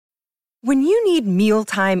When you need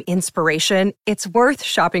mealtime inspiration, it's worth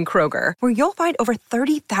shopping Kroger, where you'll find over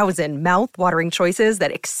 30,000 mouth-watering choices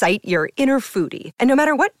that excite your inner foodie. And no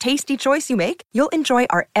matter what tasty choice you make, you'll enjoy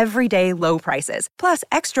our everyday low prices, plus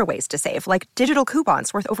extra ways to save, like digital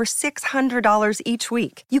coupons worth over $600 each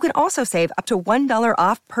week. You can also save up to $1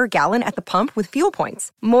 off per gallon at the pump with fuel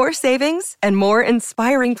points. More savings and more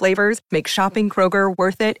inspiring flavors make shopping Kroger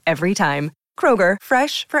worth it every time. Kroger,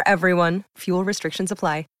 fresh for everyone. Fuel restrictions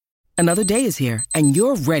apply. Another day is here, and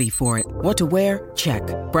you're ready for it. What to wear? Check.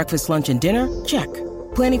 Breakfast, lunch, and dinner? Check.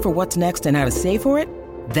 Planning for what's next and how to save for it?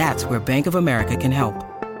 That's where Bank of America can help.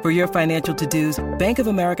 For your financial to-dos, Bank of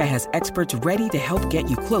America has experts ready to help get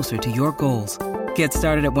you closer to your goals. Get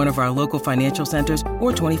started at one of our local financial centers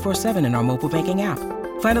or 24/7 in our mobile banking app.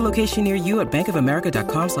 Find a location near you at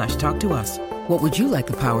bankofamerica.com/talktous. What would you like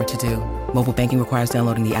the power to do? Mobile banking requires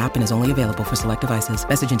downloading the app and is only available for select devices.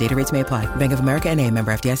 Message and data rates may apply. Bank of America N.A.,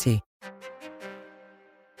 member FDIC.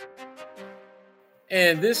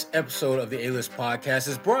 And this episode of the A-List Podcast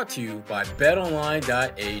is brought to you by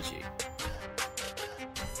betonline.ag.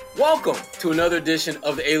 Welcome to another edition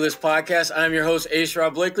of the A-List Podcast. I'm your host,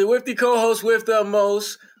 A-Shra Blakely, with the co-host with the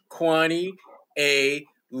most, Kwani A.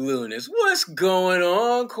 Lunis. What's going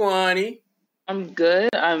on, Kwani? I'm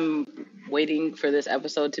good. I'm waiting for this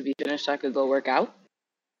episode to be finished so I could go work out.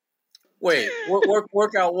 Wait,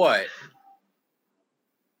 work out what?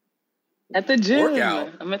 At the gym.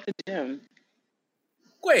 Workout? I'm at the gym.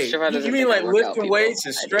 Wait, you mean like lifting weights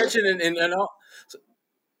and stretching and all?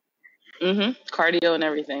 Cardio and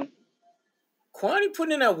everything. Kwani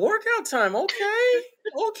putting in that workout time. Okay.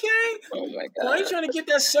 Oh my God. Kwani trying to get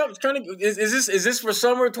that summer. Is this for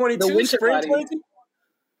summer 22? Spring 22?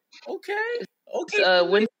 Okay.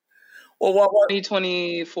 Winter Well,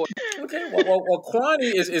 2024. Okay. Well,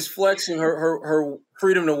 Kwani is flexing her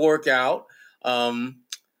freedom to work out.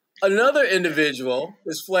 Another individual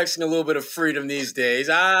is flexing a little bit of freedom these days.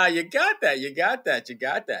 You got that.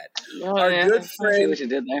 Oh, Good I see friend. what you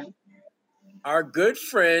did there. Our good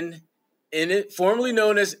friend, formerly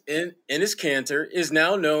known as Enes Kanter, is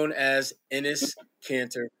now known as Enes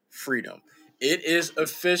Kanter Freedom. It is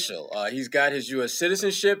official. He's got his U.S.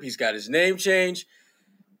 citizenship. He's got his name change.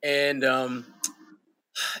 And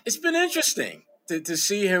it's been interesting to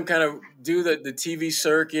see him kind of do the TV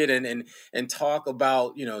circuit and talk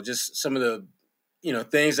about, just some of the,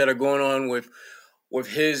 things that are going on with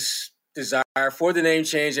his desire for the name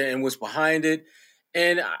change and what's behind it.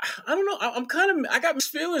 And I don't know. I got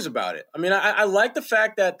mixed feelings about it. I mean, I like the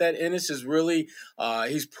fact that Enes is really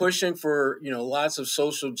he's pushing for lots of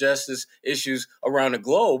social justice issues around the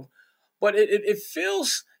globe, but it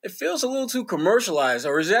feels a little too commercialized.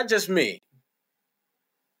 Or is that just me?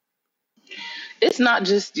 It's not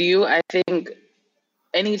just you. I think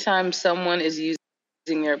anytime someone is using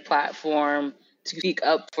your platform to speak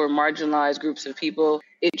up for marginalized groups of people,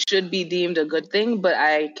 it should be deemed a good thing. But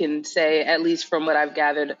I can say, at least from what I've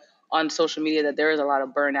gathered on social media, that there is a lot of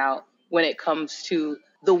burnout when it comes to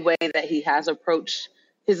the way that he has approached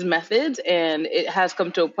his methods. And it has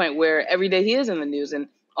come to a point where every day he is in the news and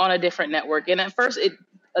on a different network. And at first, it,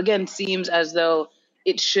 again, seems as though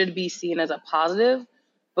it should be seen as a positive.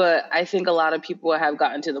 But I think a lot of people have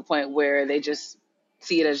gotten to the point where they just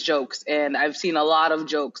see it as jokes. And I've seen a lot of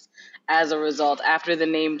jokes as a result after the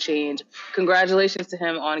name change. Congratulations to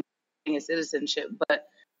him on getting his citizenship. But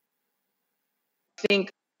I think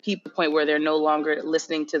people to the point where they're no longer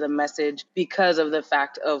listening to the message because of the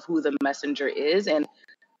fact of who the messenger is. And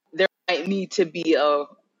there might need to be a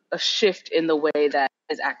shift in the way that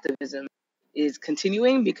his activism is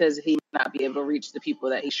continuing, because he may not be able to reach the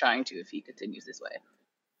people that he's trying to if he continues this way.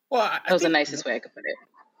 Well, that was the nicest way I could put it.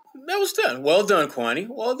 That was done. Well done, Kwani.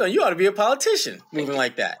 Well done. You ought to be a politician moving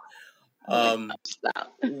like that.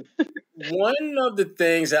 Stop. One of the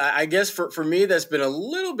things that I guess for me that's been a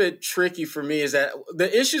little bit tricky for me is that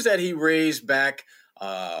the issues that he raised back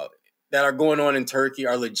that are going on in Turkey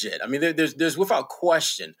are legit. I mean, there's without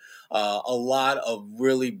question a lot of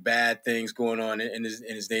really bad things going on in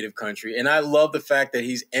his native country, and I love the fact that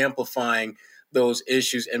he's amplifying those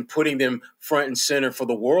issues and putting them front and center for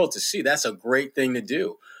the world to see. That's a great thing to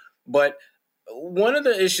do. But one of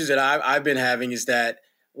the issues that I've been having is that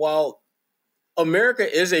while America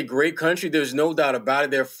is a great country, there's no doubt about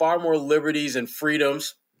it, there are far more liberties and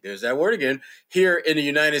freedoms, there's that word again, here in the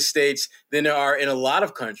United States than there are in a lot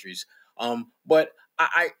of countries. But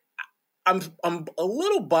I'm a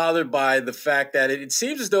little bothered by the fact that it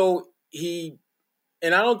seems as though he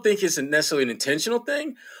and I don't think it's necessarily an intentional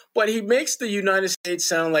thing, but he makes the United States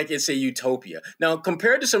sound like it's a utopia. Now,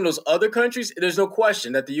 compared to some of those other countries, there's no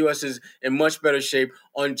question that the U.S. is in much better shape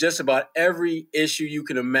on just about every issue you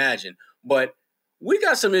can imagine. But we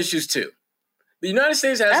got some issues too. The United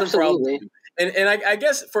States has some problems Absolutely. too. And I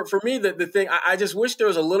guess for me, the thing, I just wish there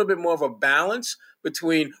was a little bit more of a balance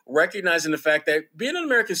between recognizing the fact that being an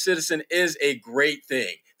American citizen is a great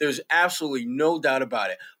thing. There's absolutely no doubt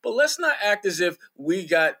about it. But let's not act as if we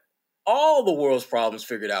got all the world's problems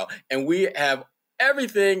figured out and we have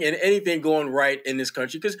everything and anything going right in this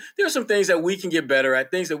country, because there are some things that we can get better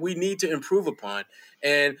at, things that we need to improve upon.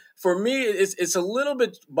 And for me, it's a little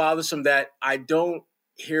bit bothersome that I don't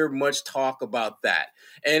hear much talk about that.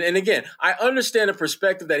 And again, I understand the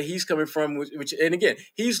perspective that he's coming from, which, and again,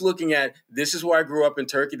 he's looking at, this is where I grew up in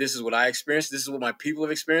Turkey. This is what I experienced. This is what my people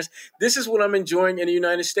have experienced. This is what I'm enjoying in the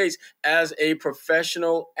United States as a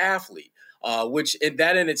professional athlete, which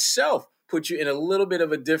that in itself puts you in a little bit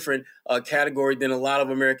of a different category than a lot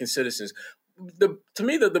of American citizens. To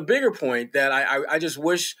me, the bigger point that I just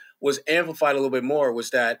wish was amplified a little bit more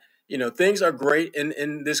was that, things are great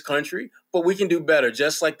in this country, but we can do better.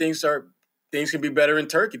 Just like things can be better in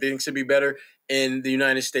Turkey. Things can be better in the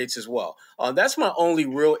United States as well. That's my only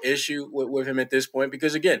real issue with him at this point,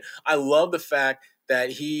 because again, I love the fact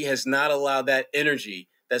that he has not allowed that energy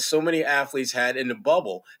that so many athletes had in the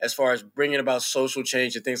bubble as far as bringing about social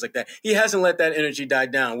change and things like that. He hasn't let that energy die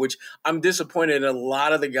down, which I'm disappointed in a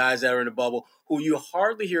lot of the guys that are in the bubble who you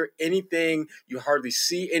hardly hear anything, you hardly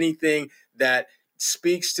see anything that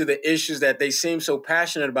speaks to the issues that they seem so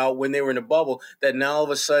passionate about when they were in the bubble, that now all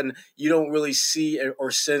of a sudden you don't really see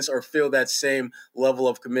or sense or feel that same level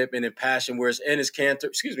of commitment and passion. Whereas Enes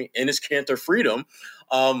Kanter Freedom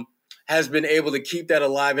has been able to keep that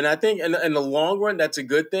alive. And I think in the long run, that's a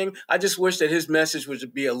good thing. I just wish that his message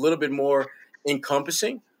would be a little bit more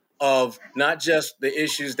encompassing of not just the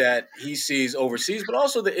issues that he sees overseas, but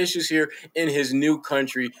also the issues here in his new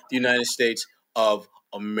country, the United States of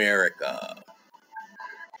America.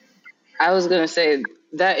 I was going to say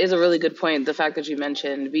that is a really good point. The fact that you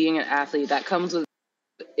mentioned being an athlete, that comes with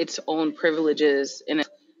its own privileges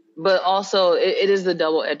but also it is the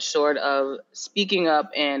double-edged sword of speaking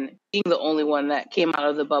up and being the only one that came out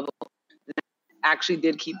of the bubble that actually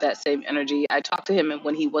did keep that same energy. I talked to him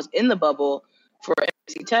when he was in the bubble for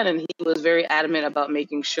NBC 10, and he was very adamant about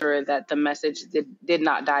making sure that the message did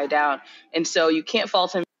not die down. And so you can't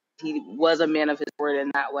fault him. He was a man of his word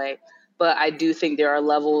in that way. But I do think there are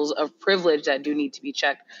levels of privilege that do need to be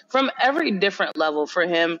checked from every different level for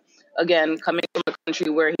him. Again, coming from a country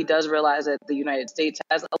where he does realize that the United States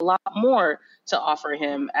has a lot more to offer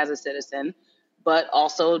him as a citizen, but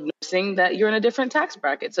also noticing that you're in a different tax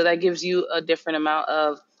bracket. So that gives you a different amount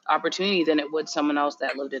of opportunity than it would someone else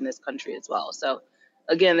that lived in this country as well. So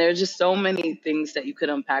again, there's just so many things that you could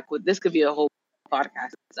unpack with. This could be a whole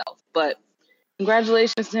podcast itself. But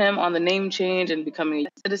congratulations to him on the name change and becoming a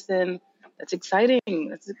citizen. That's exciting.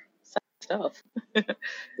 That's exciting stuff.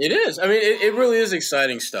 It is. I mean, it really is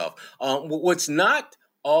exciting stuff. What's not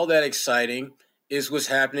all that exciting is what's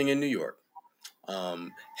happening in New York.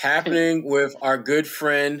 Happening with our good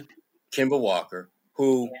friend, Kemba Walker,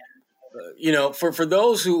 who, for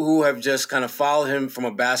those who have just kind of followed him from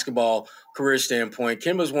a basketball career standpoint,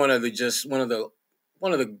 Kemba's one of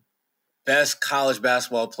the best college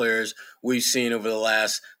basketball players we've seen over the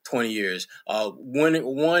last 20 years.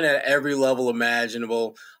 Won at every level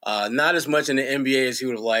imaginable, not as much in the NBA as he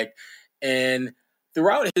would have liked. And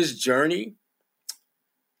throughout his journey,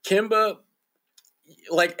 Kemba,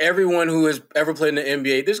 like everyone who has ever played in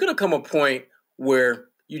the NBA, there's going to come a point where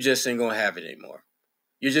you just ain't going to have it anymore.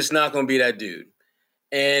 You're just not going to be that dude.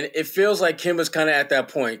 And it feels like Kemba's kind of at that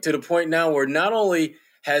point, to the point now where not only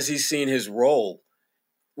has he seen his role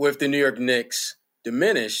with the New York Knicks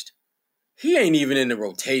diminished, he ain't even in the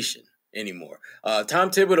rotation anymore. Tom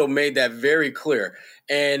Thibodeau made that very clear.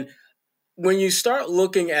 And when you start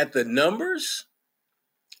looking at the numbers,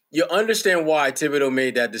 you understand why Thibodeau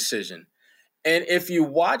made that decision. And if you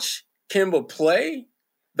watch Kemba play,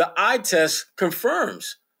 the eye test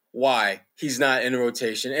confirms why he's not in the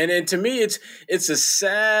rotation. And to me, it's a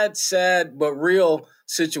sad but real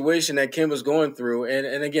situation that Kemba's going through.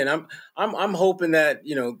 And again, I'm hoping that,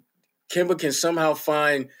 Kemba can somehow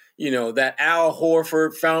find, that Al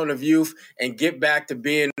Horford fountain of youth and get back to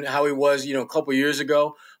being how he was, a couple years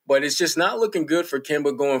ago. But it's just not looking good for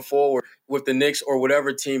Kemba going forward with the Knicks or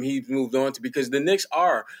whatever team he's moved on to, because the Knicks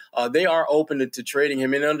are open to trading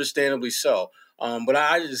him, and understandably so. But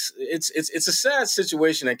it's a sad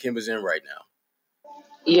situation that Kemba's in right now.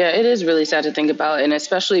 Yeah, it is really sad to think about, and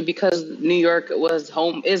especially because New York is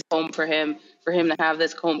home for him to have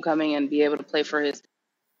this homecoming and be able to play for his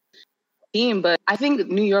team. But I think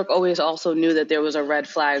New York always also knew that there was a red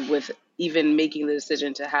flag with even making the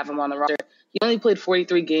decision to have him on the roster. He only played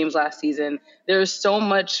 43 games last season. There's so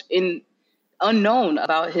much unknown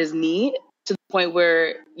about his knee to the point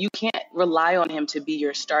where you can't rely on him to be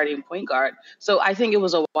your starting point guard. So I think it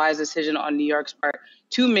was a wise decision on New York's part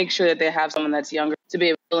to make sure that they have someone that's younger to be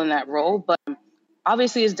able to fill in that role. But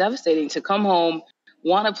obviously, it's devastating to come home,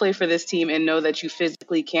 want to play for this team, and know that you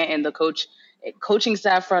physically can't. And the coaching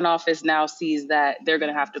staff, front office now sees that they're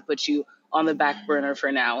going to have to put you on the back burner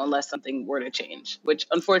for now, unless something were to change. Which,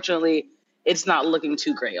 unfortunately, it's not looking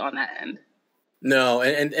too great on that end. No,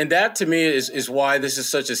 and that to me is why this is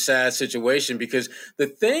such a sad situation, because the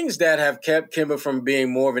things that have kept Kemba from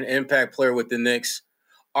being more of an impact player with the Knicks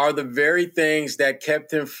are the very things that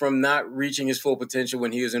kept him from not reaching his full potential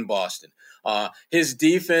when he was in Boston. His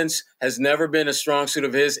defense has never been a strong suit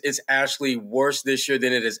of his. It's actually worse this year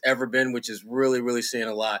than it has ever been, which is really, really saying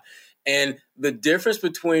a lot. And the difference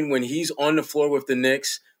between when he's on the floor with the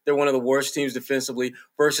Knicks, they're one of the worst teams defensively,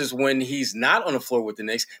 versus when he's not on the floor with the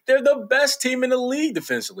Knicks, they're the best team in the league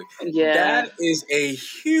defensively. Yeah. That is a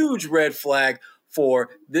huge red flag for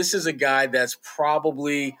this is a guy that's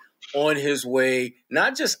probably on his way,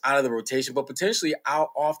 not just out of the rotation, but potentially out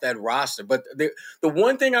off that roster. But the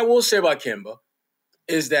one thing I will say about Kemba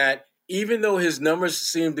is that even though his numbers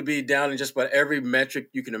seem to be down in just about every metric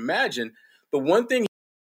you can imagine, the one thing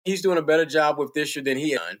he's doing a better job with this year than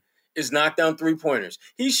he done is knock down three-pointers.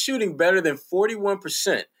 He's shooting better than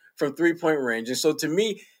 41% from three-point range. And so to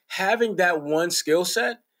me, having that one skill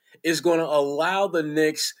set is going to allow the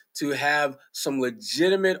Knicks to have some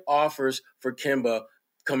legitimate offers for Kemba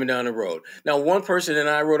coming down the road. Now, one person, and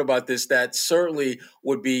I wrote about this, that certainly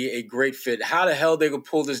would be a great fit. How the hell they could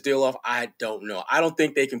pull this deal off, I don't know. I don't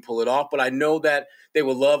think they can pull it off, but I know that they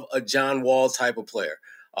would love a John Wall type of player.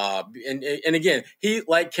 And again, he,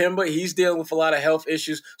 like Kemba, he's dealing with a lot of health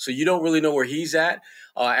issues, so you don't really know where he's at.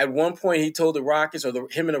 At one point, he told the Rockets,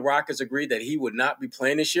 him and the Rockets agreed that he would not be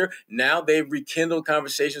playing this year. Now they've rekindled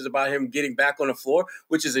conversations about him getting back on the floor,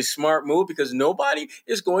 which is a smart move because nobody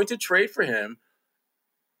is going to trade for him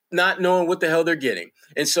not knowing what the hell they're getting.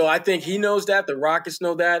 And so I think he knows that. The Rockets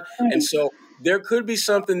know that. And so there could be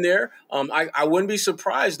something there. I wouldn't be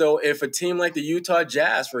surprised, though, if a team like the Utah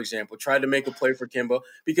Jazz, for example, tried to make a play for Kemba,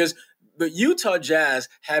 because the Utah Jazz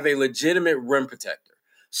have a legitimate rim protector.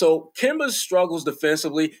 So Kemba's struggles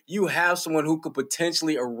defensively, you have someone who could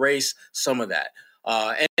potentially erase some of that.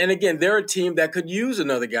 And again, they're a team that could use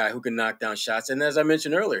another guy who can knock down shots. And as I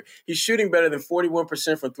mentioned earlier, he's shooting better than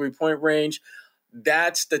 41% from three-point range.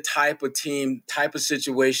 That's the type of team, type of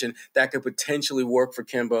situation that could potentially work for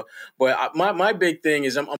Kemba. But my big thing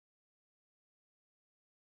is I'm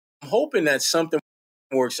hoping that something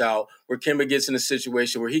works out where Kemba gets in a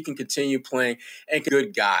situation where he can continue playing and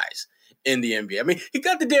good guys in the NBA. I mean, he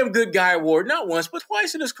got the damn good guy award not once, but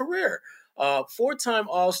twice in his career. Four-time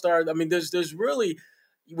All-Star. I mean, there's really,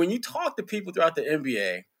 when you talk to people throughout the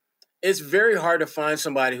NBA, it's very hard to find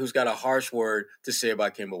somebody who's got a harsh word to say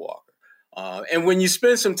about Kemba Walker. And when you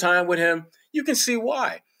spend some time with him, you can see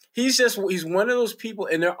why. He's one of those people,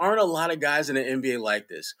 and there aren't a lot of guys in the NBA like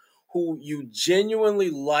this, who you genuinely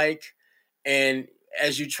like, and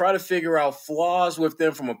as you try to figure out flaws with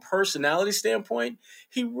them from a personality standpoint,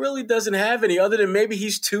 he really doesn't have any other than maybe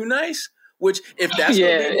he's too nice, which if that's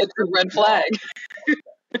it's a red flag.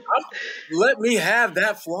 let me have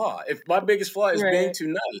that flaw. If my biggest flaw is being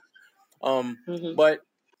too nice. But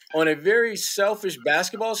on a very selfish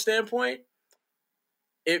basketball standpoint,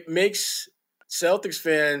 it makes Celtics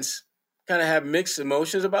fans kind of have mixed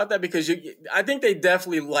emotions about that, because I think they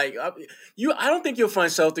definitely like you. I don't think you'll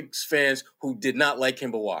find Celtics fans who did not like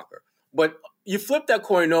Kemba Walker, but you flip that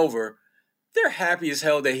coin over, they're happy as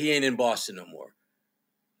hell that he ain't in Boston no more.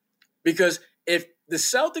 Because if the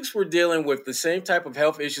Celtics were dealing with the same type of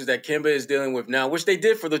health issues that Kemba is dealing with now, which they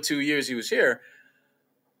did for the 2 years he was here,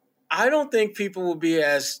 I don't think people will be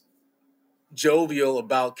as jovial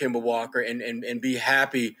about Kemba Walker and be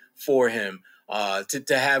happy for him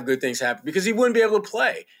to have good things happen, because he wouldn't be able to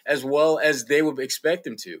play as well as they would expect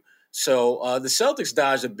him to. So the Celtics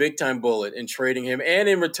dodged a big-time bullet in trading him, and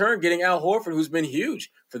in return getting Al Horford, who's been huge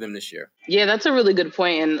for them this year. Yeah, that's a really good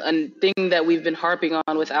point. And a thing that we've been harping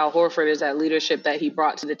on with Al Horford is that leadership that he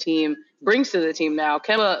brings to the team now.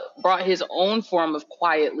 Kemba brought his own form of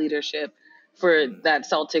quiet leadership for that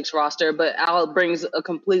Celtics roster, but Al brings a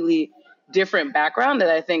completely different background that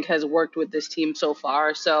I think has worked with this team so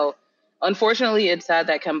far. So unfortunately, it's sad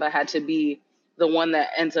that Kemba had to be the one that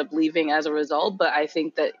ends up leaving as a result. But I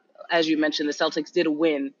think that, as you mentioned, the Celtics did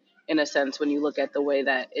win in a sense when you look at the way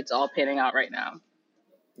that it's all panning out right now.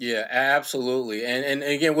 Yeah, absolutely. And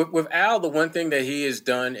again, with Al, the one thing that he has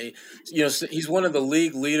done, he's one of the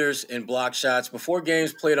league leaders in block shots. Before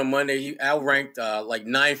games played on Monday, Al ranked like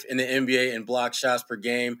ninth in the NBA in block shots per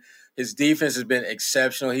game. His defense has been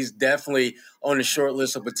exceptional. He's definitely on the short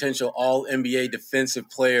list of potential all NBA defensive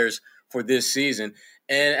players for this season.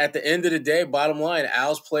 And at the end of the day, bottom line,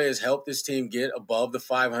 Al's play has helped this team get above the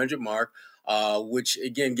 500 mark, which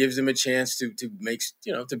again gives them a chance to make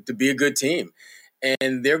to be a good team.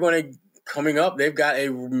 And they're going to coming up. They've got a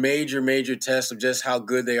major test of just how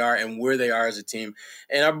good they are and where they are as a team.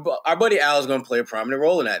 And our buddy Al is going to play a prominent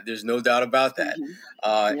role in that. There's no doubt about that.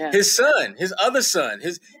 His son, his other son,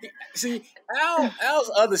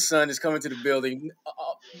 Al's other son is coming to the building,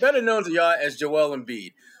 better known to y'all as Joel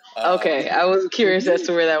Embiid. Okay, I was curious as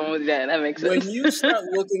to where that one was at. That makes sense. When you start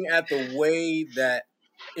looking at the way that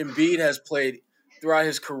Embiid has played throughout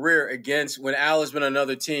his career against when Al has been on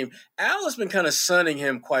another team, Al has been kind of sunning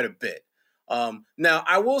him quite a bit. Now,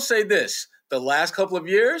 I will say this. The last couple of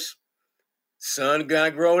years, son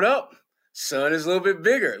got grown up. Son is a little bit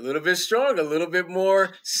bigger, a little bit stronger, a little bit more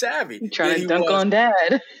savvy. He's trying to dunk on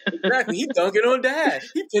dad. Exactly. He dunking on dad.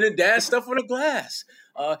 He pinning dad stuff on the glass.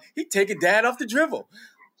 He taking dad off the dribble.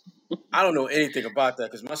 I don't know anything about that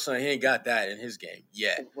because my son, he ain't got that in his game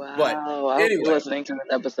yet. Wow. But anyway, I'm listening to this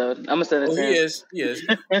episode. I'm going to send it to him. He is.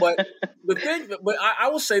 But I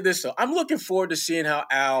will say this, though. I'm looking forward to seeing how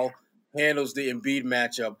Al handles the Embiid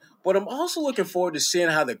matchup. But I'm also looking forward to seeing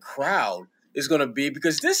how the crowd is going to be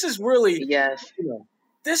because this is really,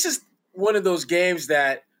 this is one of those games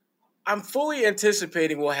that I'm fully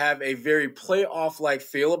anticipating will have a very playoff-like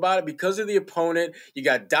feel about it because of the opponent. You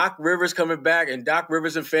got Doc Rivers coming back and Doc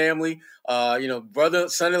Rivers and family, brother,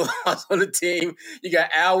 son-in-laws on the team. You got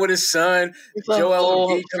Al with his son, Joel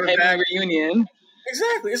Embiid coming back. Reunion.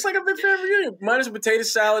 Exactly. It's like a big family reunion, minus the potato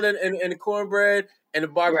salad and the cornbread and the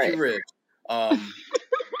barbecue ribs.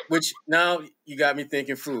 Which now you got me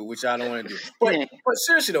thinking food, which I don't want to do. But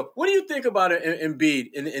seriously, though, what do you think about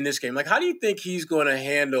Embiid in this game? Like, how do you think he's going to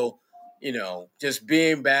handle – just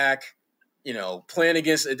being back, playing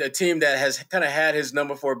against a team that has kind of had his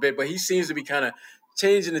number for a bit, but he seems to be kind of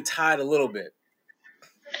changing the tide a little bit.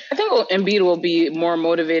 I think Embiid will be more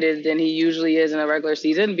motivated than he usually is in a regular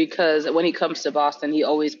season because when he comes to Boston, he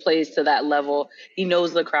always plays to that level. He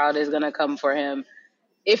knows the crowd is going to come for him.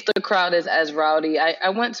 If the crowd is as rowdy, I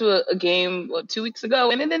went to a game 2 weeks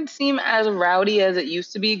ago, and it didn't seem as rowdy as it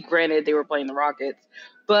used to be. Granted, they were playing the Rockets.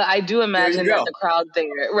 But I do imagine that the crowd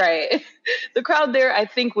there, the crowd there, I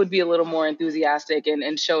think, would be a little more enthusiastic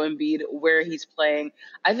and show Embiid where he's playing.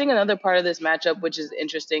 I think another part of this matchup, which is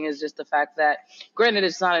interesting, is just the fact that, granted,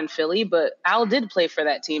 it's not in Philly, but Al did play for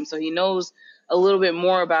that team, so he knows a little bit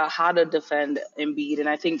more about how to defend Embiid. And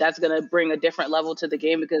I think that's going to bring a different level to the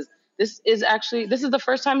game because this is the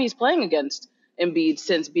first time he's playing against Embiid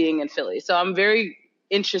since being in Philly. So I'm very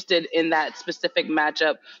interested in that specific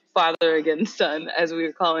matchup, father against son, as we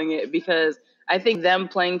were calling it, because I think them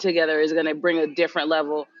playing together is going to bring a different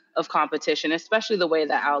level of competition, especially the way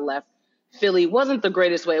that Al left Philly. Wasn't the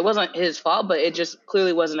greatest way. It wasn't his fault, but it just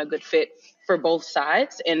clearly wasn't a good fit for both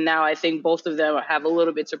sides. And now I think both of them have a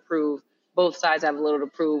little bit to prove. Both sides have a little to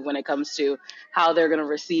prove when it comes to how they're going to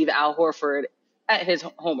receive Al Horford at his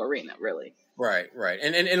home arena, really. Right.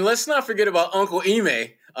 And let's not forget about Uncle Ime,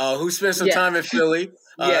 who spent some time in Philly.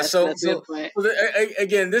 That's a good point.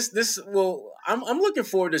 Again, I'm looking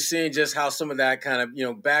forward to seeing just how some of that kind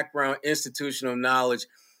of, background institutional knowledge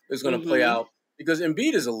is going to play out because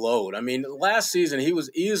Embiid is a load. I mean, last season he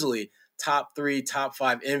was easily top 3, top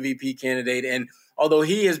 5 MVP candidate. And although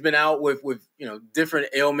he has been out with different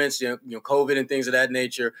ailments, COVID and things of that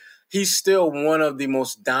nature, he's still one of the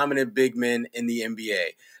most dominant big men in the NBA.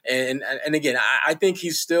 And again, I think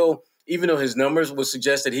he's still, even though his numbers would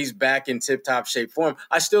suggest that he's back in tip-top shape form,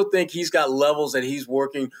 I still think he's got levels that he's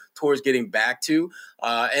working towards getting back to.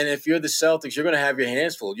 And if you're the Celtics, you're going to have your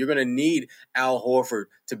hands full. You're going to need Al Horford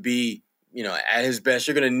to be, at his best.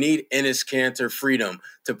 You're going to need Enes Kanter freedom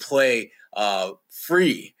to play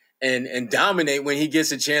free and dominate when he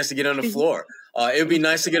gets a chance to get on the floor. It would be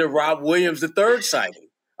nice to get a Rob Williams III sighting.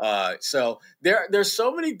 So there's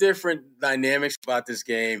so many different dynamics about this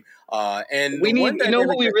game. And we need,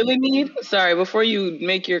 what we really need? Sorry, before you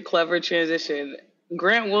make your clever transition,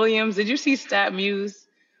 Grant Williams, did you see StatMuse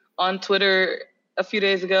on Twitter a few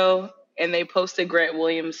days ago? And they posted Grant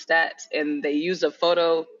Williams stats and they used a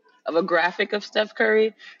photo of a graphic of Steph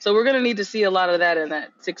Curry. So we're going to need to see a lot of that in that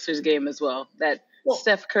Sixers game as well.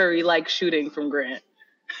 Steph Curry-like shooting from Grant.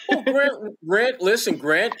 Well,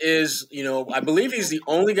 Grant is, I believe he's the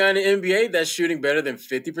only guy in the NBA that's shooting better than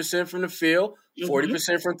 50% from the field,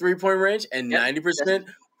 40% from three-point range, and 90%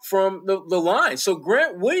 from the line. So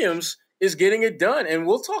Grant Williams is getting it done. And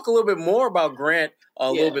we'll talk a little bit more about Grant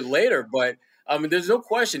a little bit later. But, there's no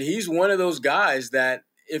question. He's one of those guys that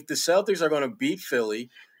if the Celtics are going to beat Philly,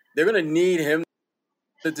 they're going to need him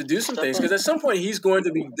to do some things, because at some point he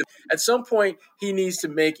needs to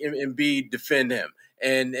make Embiid defend him,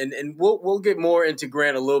 and we'll get more into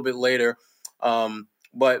Grant a little bit later.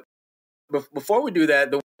 But before we do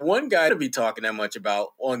that, the one guy to be talking that much about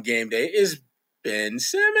on game day is Ben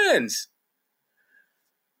Simmons.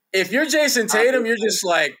 If you're Jason Tatum, you're just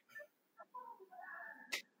like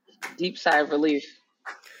deep sigh of relief,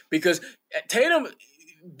 because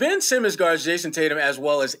Ben Simmons guards Jason Tatum as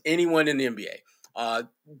well as anyone in the NBA.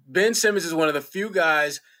 Ben Simmons is one of the few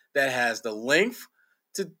guys that has the length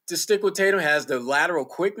to stick with Tatum, has the lateral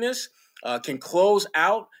quickness, can close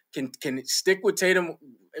out, can stick with Tatum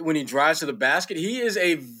when he drives to the basket. He is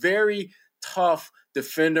a very tough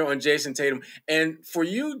defender on Jason Tatum. And for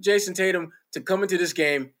you, Jason Tatum, to come into this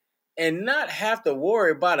game and not have to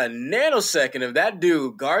worry about a nanosecond of that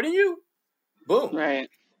dude guarding you, boom. Right.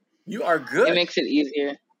 You are good. It makes it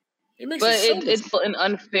easier. It's an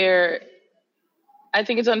unfair – I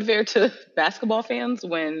think it's unfair to basketball fans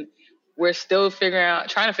when we're still trying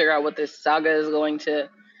to figure out what this saga is going to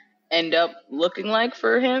end up looking like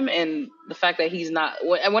for him. And the fact that he's not –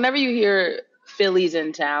 whenever you hear Philly's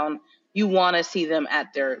in town, you want to see them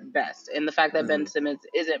at their best. And the fact that Ben Simmons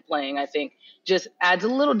isn't playing, I think, just adds a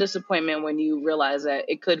little disappointment when you realize that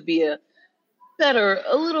it could be a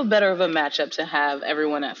little better of a matchup to have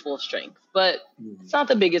everyone at full strength. But it's not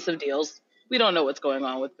the biggest of deals. We don't know what's going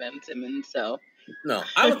on with Ben Simmons, so. No,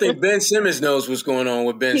 I don't think Ben Simmons knows what's going on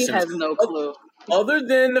with Ben Simmons. He has no clue. Other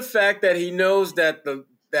than the fact that he knows that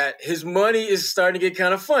his money is starting to get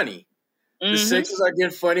kind of funny. The Sixers are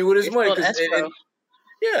getting funny with his money.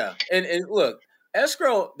 And look,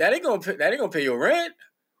 escrow, that ain't gonna pay your rent.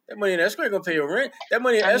 That money in escrow ain't gonna pay your rent. That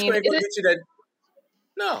money in escrow ain't gonna get you that.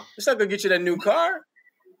 No, it's not gonna get you that new car.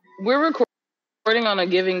 We're recording on a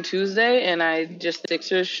Giving Tuesday, and the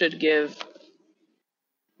Sixers should give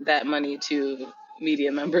that money to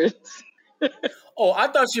media members. Oh, I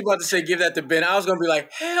thought you were about to say give that to Ben. I was gonna be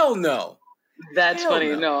like, hell no. That's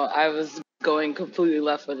funny. No, I was going completely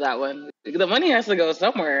left with that one. The money has to go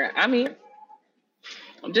somewhere. I mean,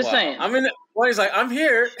 I'm just saying. He's like, I'm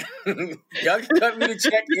here. Y'all can cut me the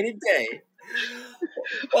check any day.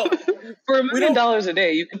 Well, for $1 million a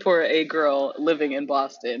day, you can pour a girl living in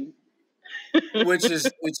Boston, which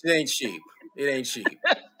ain't cheap. It ain't cheap.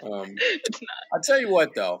 It's not. I'll tell you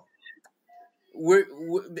what, though.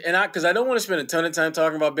 Because I don't want to spend a ton of time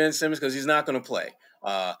talking about Ben Simmons because he's not going to play.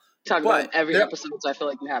 Talk about every episode, so I feel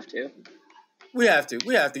like we have to. We have to.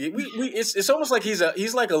 It's almost like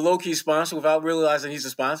he's like a low key sponsor without realizing he's a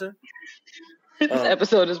sponsor. This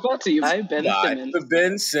episode is brought to you by Ben Simmons. The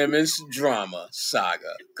Ben Simmons drama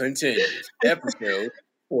saga continues. Episode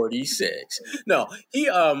 46. No, we've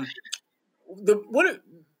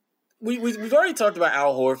already talked about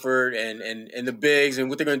Al Horford and the bigs and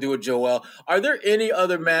what they're going to do with Joel. Are there any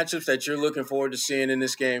other matchups that you're looking forward to seeing in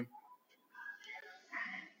this game?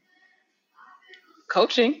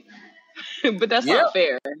 Coaching, but that's not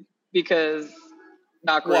fair because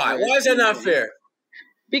Doc Rivers. Why is that not fair?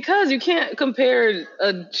 Because you can't compare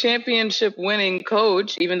a championship-winning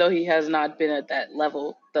coach, even though he has not been at that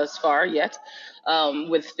level thus far yet,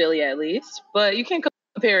 with Philly at least. But you can't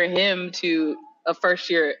compare him to a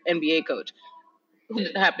first-year NBA coach who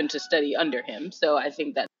happened to study under him. So I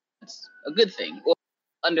think that's a good thing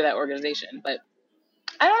under that organization. But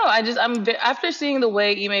I don't know. After seeing the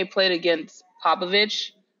way Ime played against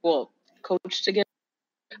Popovich, coached against,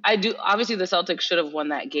 obviously the Celtics should have won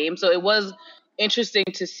that game. So it was interesting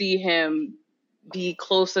to see him be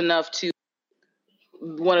close enough to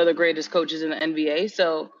one of the greatest coaches in the NBA.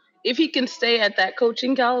 So if he can stay at that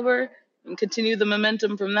coaching caliber and continue the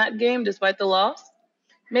momentum from that game despite the loss,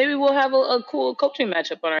 maybe we'll have a cool coaching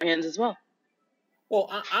matchup on our hands as well. Well,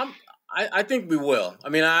 I think we will. I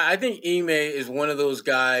mean, I think Ime is one of those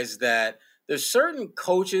guys that there's certain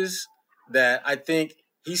coaches that I think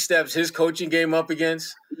he steps his coaching game up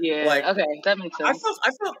against. Yeah, okay, that makes sense.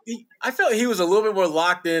 I felt he was a little bit more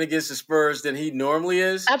locked in against the Spurs than he normally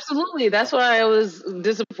is. Absolutely. That's why I was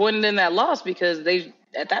disappointed in that loss because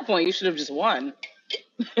at that point you should have just won.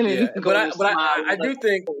 But I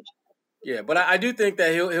do think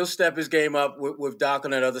that he'll step his game up with Doc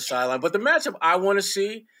on that other sideline. But the matchup I want to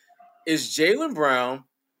see is Jaylen Brown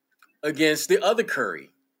against the other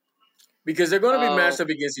Curry. because they're going to be Oh, matched up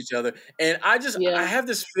against each other. And I yeah. have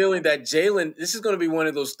this feeling that Jalen, this is going to be one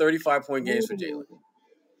of those 35-point games for Jalen. Ooh,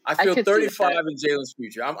 I I feel could see 35 that. in Jalen's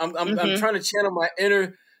future. I'm Hmm. trying to channel my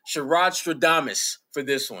inner Sherrod Stradamus for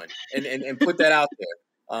this one and put that out there.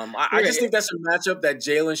 I just Right. think that's a matchup that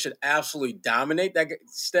Jalen should absolutely dominate. That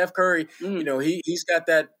Steph Curry, Mm. he's got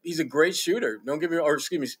that. He's a great shooter. Don't give me, or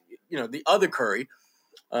excuse me, the other Curry,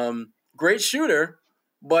 great shooter,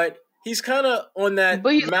 but he's kind of on that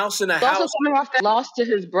But he's mouse in the also house. coming off that loss to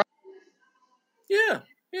his brother. Yeah,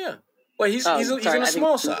 yeah. But he's Oh, he's sorry. on the I think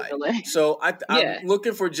small it was a side. delay. So I'm Yeah.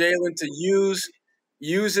 looking for Jalen to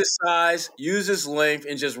use his size, use his length,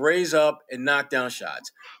 and just raise up and knock down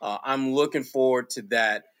shots. I'm looking forward to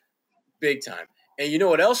that big time. And you know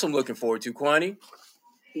what else I'm looking forward to, Kwani?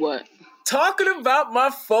 What? Talking about my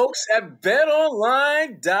folks at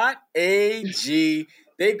betonline.ag.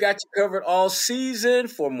 They've got you covered all season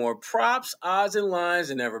for more props, odds, and lines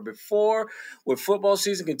than ever before. With football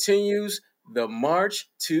season continues, the march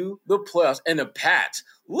to the playoffs. And the Pats,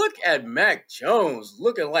 look at Mac Jones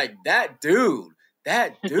looking like that dude.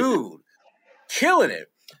 That dude. Killing it.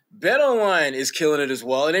 BetOnline is killing it as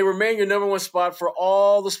well, and they remain your number one spot for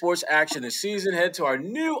all the sports action this season. Head to our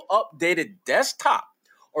new updated desktop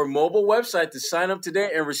or mobile website to sign up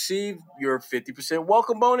today and receive your 50%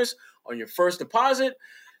 welcome bonus on your first deposit.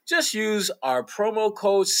 Just use our promo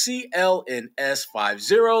code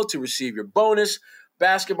CLNS50 to receive your bonus.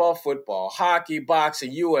 Basketball, football, hockey,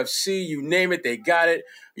 boxing, UFC, you name it, they got it.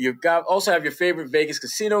 Also have your favorite Vegas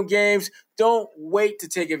casino games. Don't wait to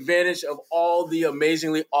take advantage of all the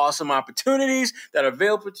amazingly awesome opportunities that are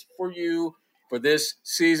available for you for this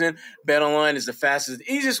season. BetOnline is the fastest,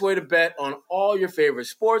 easiest way to bet on all your favorite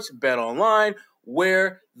sports. BetOnline,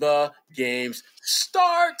 where the games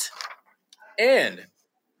start. And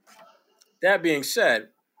that being said,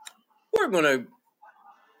 we're going to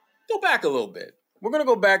go back a little bit. We're going to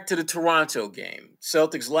go back to the Toronto game,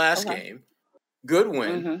 Celtics' last Okay. game. Good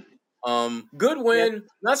win. Good Yep. win.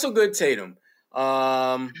 Not so good Tatum.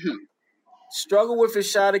 Struggled with his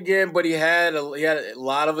shot again, but he had a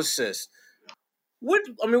lot of assists.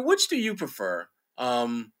 Which do you prefer?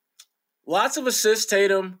 Lots of assists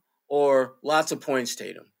Tatum or lots of points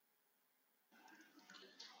Tatum?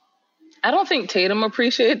 I don't think Tatum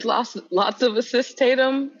appreciates lots of assists,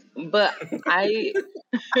 Tatum, but I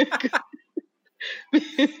You're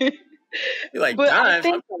like, but I dimes. I'm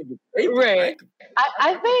think trying to get paper. right.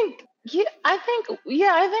 I think I think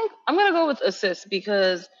I'm gonna go with assists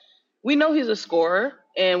because we know he's a scorer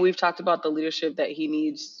and we've talked about the leadership that he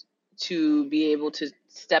needs to be able to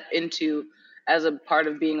step into as a part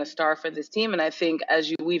of being a star for this team. And I think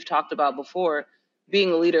we've talked about before,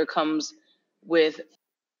 being a leader comes with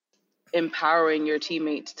empowering your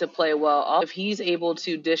teammates to play well. If he's able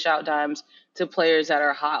to dish out dimes to players that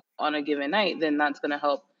are hot on a given night, then that's going to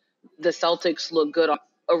help the Celtics look good on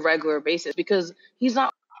a regular basis because he's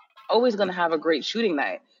not always going to have a great shooting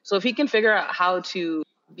night. So if he can figure out how to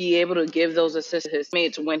be able to give those assists to his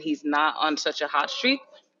mates when he's not on such a hot streak,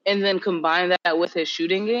 and then combine that with his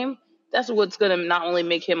shooting game, that's what's going to not only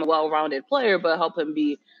make him a well-rounded player, but help him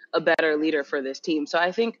be a better leader for this team. So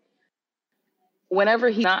I think whenever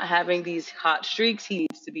he's not having these hot streaks, he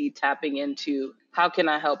needs to be tapping into how can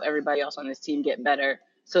I help everybody else on this team get better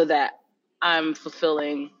so that I'm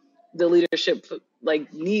fulfilling the leadership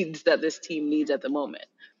needs that this team needs at the moment.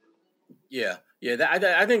 Yeah.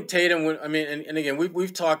 I think Tatum. And again,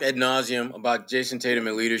 we've talked ad nauseum about Jason Tatum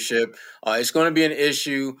and leadership. It's going to be an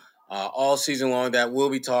issue all season long that will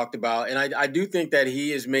be talked about, and I do think that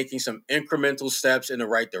he is making some incremental steps in the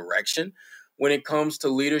right direction when it comes to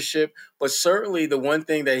leadership. But certainly, the one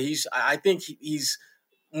thing that I think he's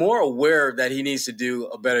more aware that he needs to do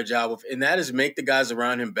a better job of, and that is make the guys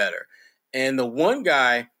around him better. And the one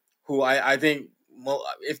guy who I think, well,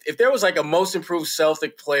 if there was like a most improved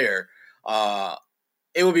Celtic player,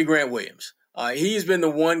 it would be Grant Williams. He's been the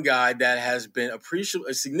one guy that has been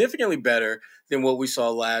significantly better than what we saw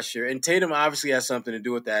last year. And Tatum obviously has something to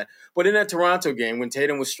do with that. But in that Toronto game, when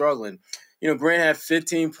Tatum was struggling, Grant had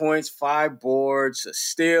 15 points, 5 boards, a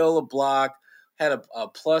steal, a block, had a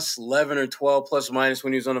plus 11 or 12 plus minus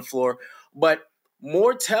when he was on the floor. But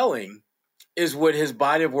more telling is what his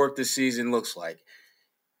body of work this season looks like.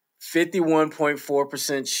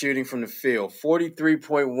 51.4% shooting from the field,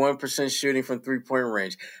 43.1% shooting from three-point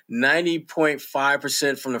range,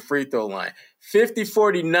 90.5% from the free throw line,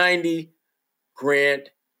 50-40-90, Grant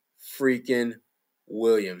freaking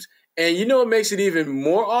Williams. And you know what makes it even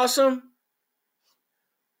more awesome?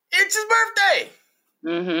 It's his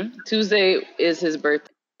birthday. Tuesday is his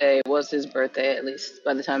birthday. Was his birthday, at least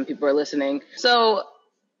by the time people are listening. So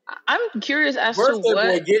I'm curious as to Birthday boy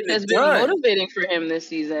what getting has it been done. motivating for him this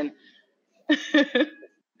season.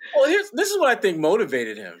 Well, this is what I think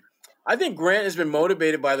motivated him. I think Grant has been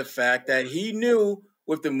motivated by the fact that he knew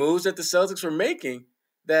with the moves that the Celtics were making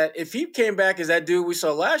that if he came back as that dude we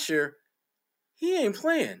saw last year, he ain't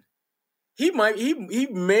playing. He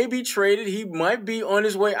may be traded. He might be on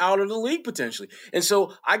his way out of the league potentially. And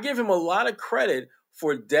so I give him a lot of credit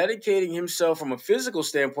for dedicating himself from a physical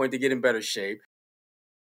standpoint to get in better shape.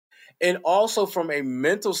 And also from a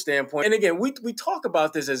mental standpoint. And again, we talk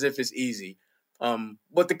about this as if it's easy.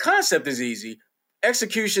 But the concept is easy.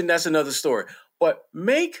 Execution, that's another story. But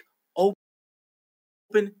make open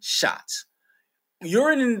shots.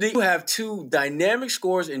 You have two dynamic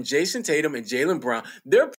scorers in Jason Tatum and Jaylen Brown.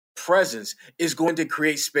 Their presence is going to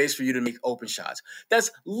create space for you to make open shots.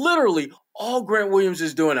 That's literally all Grant Williams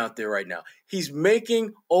is doing out there right now. He's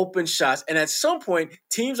making open shots. And at some point,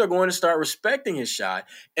 teams are going to start respecting his shot.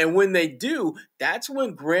 And when they do, that's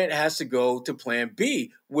when Grant has to go to plan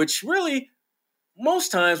B, which really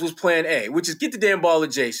most times was plan A, which is get the damn ball to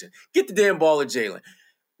Jason, get the damn ball to Jaylen.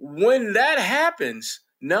 When that happens,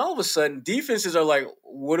 now all of a sudden defenses are like,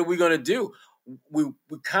 what are we going to do? We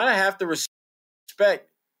kind of have to respect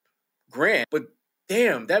Grant, but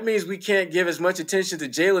damn, that means we can't give as much attention to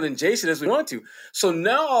Jaylen and Jason as we want to. So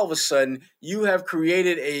now all of a sudden you have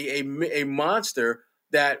created a monster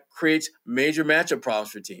that creates major matchup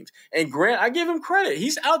problems for teams. And Grant, I give him credit.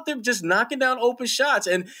 He's out there just knocking down open shots.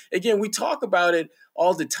 And again, we talk about it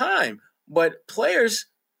all the time, but players,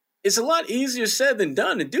 it's a lot easier said than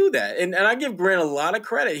done to do that. And I give Grant a lot of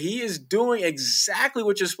credit. He is doing exactly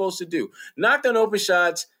what you're supposed to do. Knock down open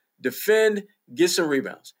shots, defend, get some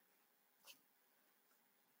rebounds.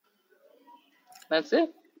 That's it.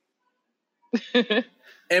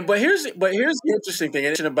 But here's the interesting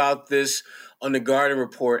thing about this on the Garden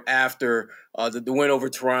report after the win over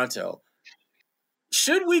Toronto.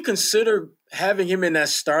 Should we consider having him in that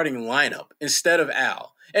starting lineup instead of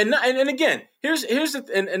Al? And again, here's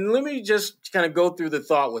and let me just kind of go through the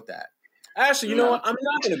thought with that. Actually, you know what? I'm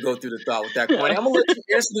not going to go through the thought with that, Quinn. I'm going to let you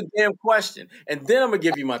answer the damn question, and then I'm going to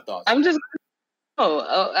give you my thoughts. I'm just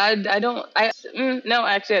I don't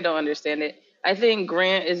actually I don't understand it. I think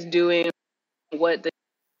Grant is doing what the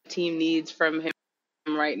team needs from him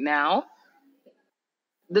right now.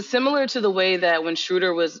 Similar to the way that when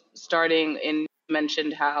Schroeder was starting and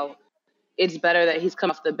mentioned how it's better that he's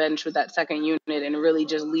come off the bench with that second unit and really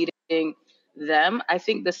just leading them. I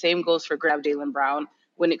think the same goes for Jaylen Brown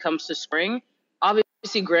when it comes to scoring.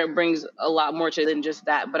 Obviously, Grant brings a lot more to than just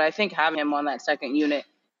that, but I think having him on that second unit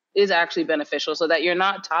is actually beneficial so that you're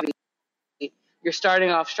not you're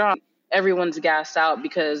starting off strong. Everyone's gassed out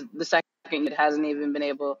because the second unit hasn't even been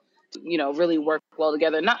able to, really work well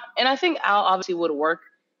together. And I think Al obviously would work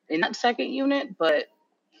in that second unit, but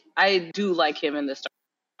I do like him in the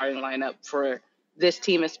starting lineup for this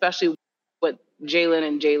team, especially with Jaylen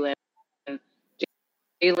and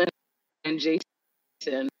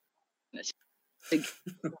Jason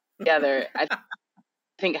together. I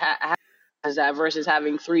think has that versus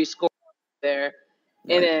having three scores there,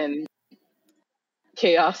 right. And then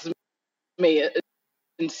chaos may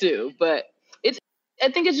ensue. But I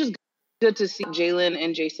think it's just good to see Jaylen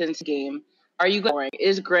and Jason's game. Are you going?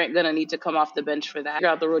 Is Grant gonna need to come off the bench for that? Figure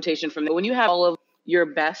out the rotation from there. When you have all of your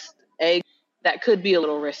best eggs, that could be a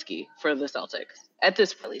little risky for the Celtics at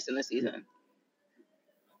this point, at least in the season.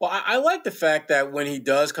 Well, I like the fact that when he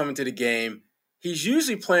does come into the game, he's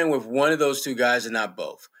usually playing with one of those two guys and not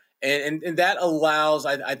both. And that allows,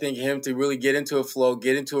 I think, him to really get into a flow,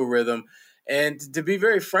 get into a rhythm. And to be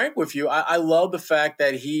very frank with you, I love the fact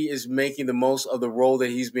that he is making the most of the role that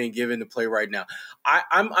he's being given to play right now.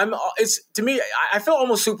 To me, I feel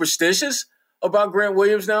almost superstitious about Grant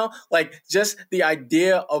Williams now. Like just the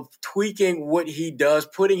idea of tweaking what he does,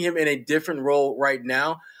 putting him in a different role right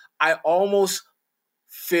now. I almost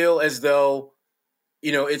feel as though,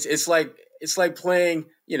 it's like playing,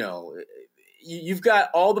 you've got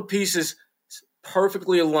all the pieces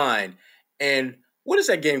perfectly aligned. And what is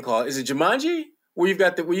that game called? Is it Jumanji? Where you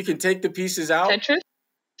can take the pieces out? Tetris?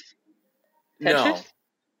 No.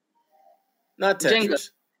 Not Tetris. Jenga.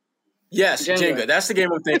 Yes, Jenga. That's the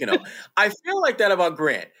game I'm thinking of. I feel like that about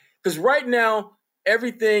Grant. Because right now,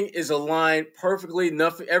 everything is aligned perfectly.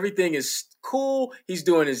 Everything is cool. He's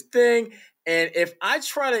doing his thing. And if I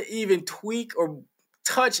try to even tweak or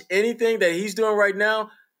touch anything that he's doing right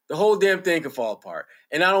now, the whole damn thing can fall apart.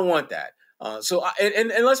 And I don't want that. So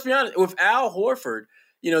let's be honest, with Al Horford,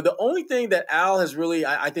 the only thing that Al has really,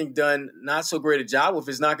 I think, done not so great a job with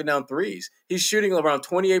is knocking down threes. He's shooting around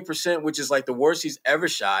 28%, which is like the worst he's ever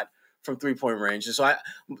shot from 3-point range. And so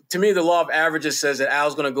to me, the law of averages says that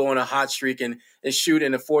Al's going to go on a hot streak and shoot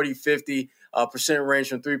in the 40-50% range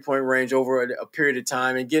from 3-point range over a period of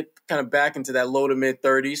time and get kind of back into that low to mid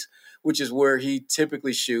 30s, which is where he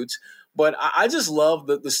typically shoots. But I just love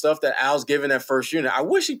the stuff that Al's given that first unit. I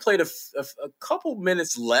wish he played a couple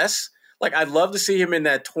minutes less. Like, I'd love to see him in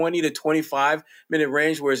that 20 to 25-minute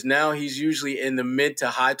range, whereas now he's usually in the mid to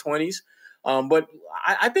high 20s. But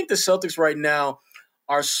I think the Celtics right now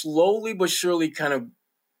are slowly but surely kind of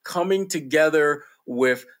coming together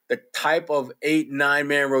with the type of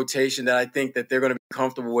 8-9-man rotation that I think that they're going to be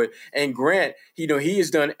comfortable with. And Grant, he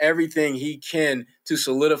has done everything he can to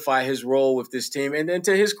solidify his role with this team. And then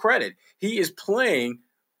to his credit, he is playing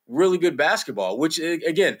really good basketball, which,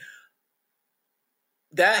 again,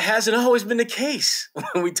 that hasn't always been the case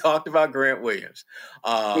when we talked about Grant Williams.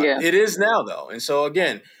 It is now, though. And so,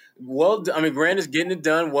 again, Grant is getting it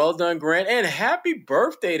done. Well done, Grant. And happy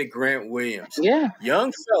birthday to Grant Williams. Yeah.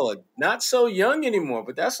 Young fella. Not so young anymore,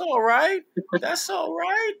 but that's all right. That's all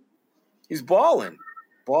right. He's balling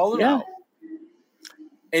out.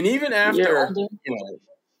 And even after,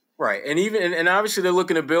 right. And obviously they're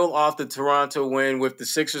looking to build off the Toronto win with the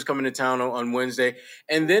Sixers coming to town on Wednesday.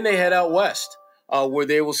 And then they head out west where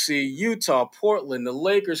they will see Utah, Portland, the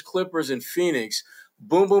Lakers, Clippers, and Phoenix.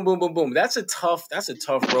 Boom, boom, boom, boom, boom. That's a tough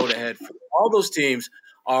road ahead. All those teams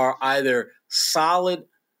are either solid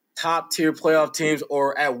top-tier playoff teams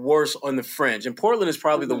or at worst on the fringe. And Portland is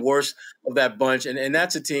probably the worst of that bunch. And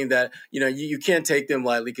that's a team that, you can't take them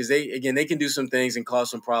lightly because they can do some things and cause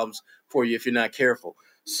some problems for you if you're not careful.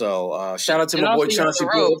 So shout out to my boy Chauncey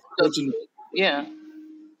Bill. Yeah.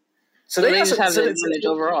 So they just have the advantage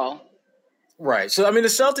overall. Right. So, the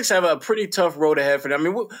Celtics have a pretty tough road ahead for them.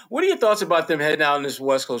 What are your thoughts about them heading out on this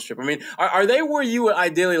West Coast trip? Are they where you would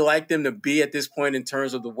ideally like them to be at this point in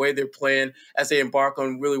terms of the way they're playing as they embark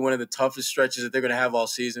on really one of the toughest stretches that they're going to have all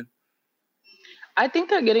season? I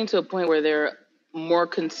think they're getting to a point where they're more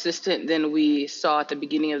consistent than we saw at the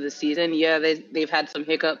beginning of the season. Yeah, they've had some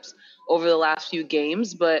hiccups over the last few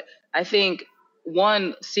games, but I think,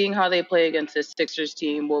 one, seeing how they play against the Sixers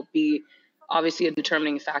team will be obviously a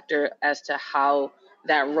determining factor as to how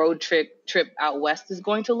that road trip out west is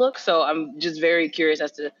going to look. So I'm just very curious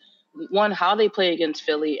as to, one, how they play against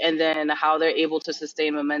Philly, and then how they're able to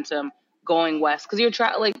sustain momentum going west. Because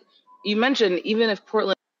like you mentioned, even if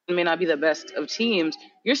Portland may not be the best of teams,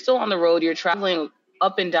 you're still on the road. You're traveling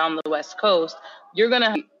up and down the West Coast. You're going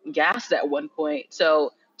to be gassed at one point.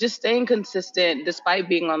 So just staying consistent despite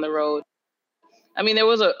being on the road. There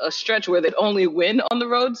was a stretch where they'd only win on the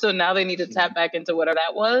road, so now they need to tap back into whatever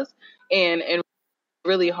that was and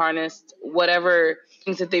really harnessed whatever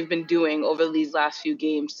things that they've been doing over these last few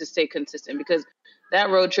games to stay consistent, because that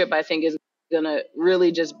road trip, I think, is going to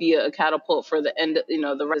really just be a catapult for the end,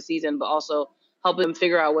 the rest of the season, but also help them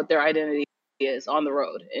figure out what their identity is on the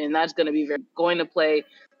road. And that's going to be going to play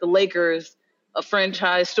the Lakers, a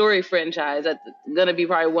story franchise. That's going to be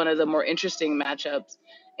probably one of the more interesting matchups.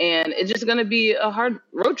 And it's just going to be a hard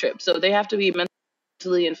road trip. So they have to be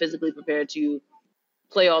mentally and physically prepared to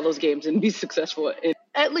play all those games and be successful in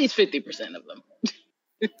at least 50% of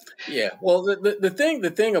them. Yeah. Well,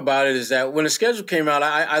 the thing about it is that when the schedule came out,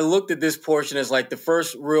 I looked at this portion as like the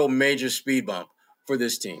first real major speed bump for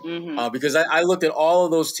this team. Because I looked at all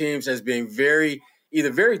of those teams as being either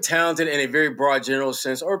very talented in a very broad general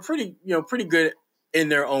sense or pretty good in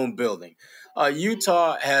their own building.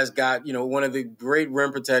 Utah has got, one of the great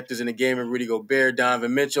rim protectors in the game in Rudy Gobert,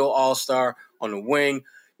 Donovan Mitchell, all-star on the wing.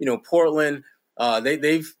 Portland,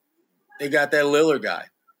 they got that Lillard guy.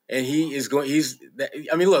 And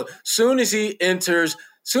look, soon as he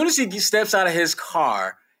steps out of his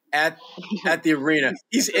car at the arena,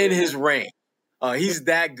 he's in his range. He's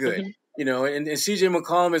that good, and CJ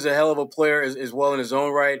McCollum is a hell of a player as well in his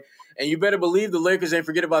own right. And you better believe the Lakers ain't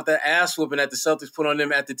forget about that ass whooping that the Celtics put on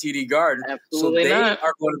them at the TD Garden. Absolutely not.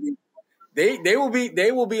 Are going to be they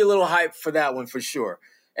will be a little hyped for that one for sure.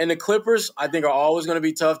 And the Clippers, I think, are always going to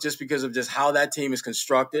be tough just because of just how that team is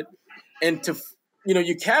constructed. And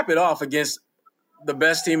you cap it off against the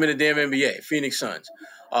best team in the damn NBA, Phoenix Suns,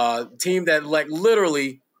 team that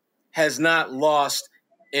literally has not lost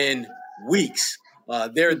in weeks.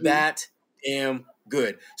 They're that damn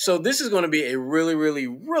good. So this is going to be a really, really,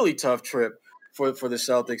 really tough trip for the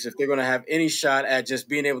Celtics if they're going to have any shot at just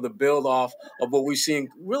being able to build off of what we've seen.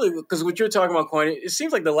 Really, because what you're talking about, Coin, it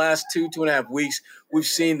seems like the last 2.5 weeks we've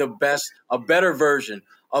seen a better version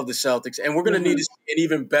of the Celtics, and we're going to need to see an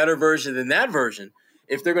even better version than that version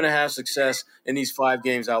if they're going to have success in these 5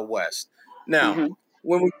 games out west. Now,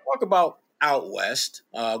 when we talk about out west,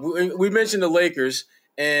 we mentioned the Lakers.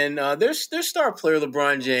 and their star player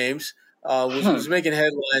LeBron James was making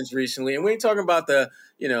headlines recently, and we ain't talking about the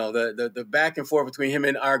back and forth between him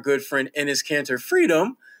and our good friend Enes Kanter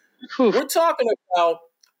Freedom. We're talking about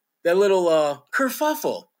that little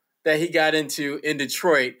kerfuffle that he got into in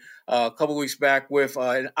Detroit a couple weeks back with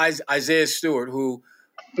Isaiah Stewart, who,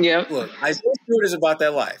 look, Isaiah Stewart is about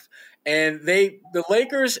that life. And the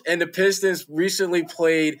Lakers and the Pistons recently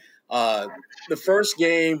played the first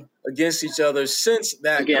game against each other since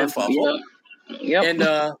that kerfuffle. Yep. And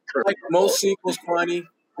like most sequels, Kwani,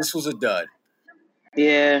 this was a dud.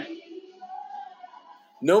 Yeah.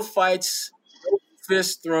 No fights, no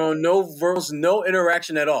fists thrown, no verbals, no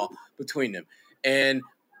interaction at all between them. And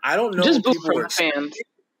I don't know just what people were fans.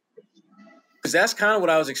 Because that's kind of what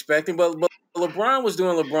I was expecting. But LeBron was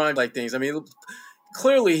doing LeBron-like things. I mean,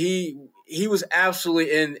 clearly he was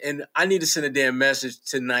absolutely in I need to send a damn message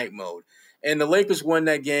tonight mode. And the Lakers won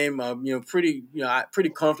that game, pretty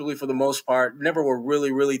comfortably for the most part. Never were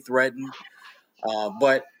really, really threatened.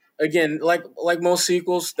 But again, like most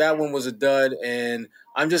sequels, that one was a dud. And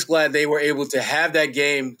I'm just glad they were able to have that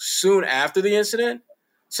game soon after the incident,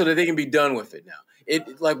 so that they can be done with it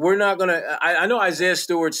now. We're not gonna. I know Isaiah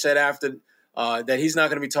Stewart said after that he's not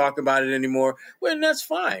going to be talking about it anymore. Well, and that's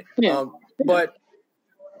fine. Yeah. But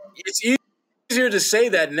it's easier to say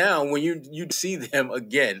that now when you see them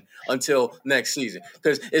again until next season,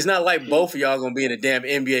 because it's not like both of y'all going to be in the damn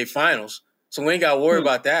NBA Finals, so we ain't got to worry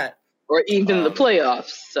about that, or even the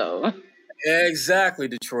playoffs. So exactly,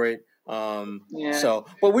 Detroit. So,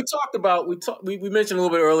 but we mentioned a little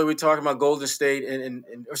bit earlier. We talked about Golden State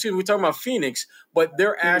we talking about Phoenix, but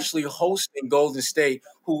they're actually hosting Golden State,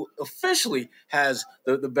 who officially has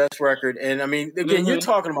the best record. And I mean, again, you're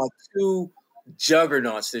talking about two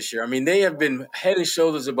juggernauts this year. I mean, they have been head and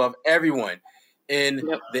shoulders above everyone in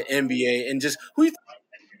the NBA. And just who you think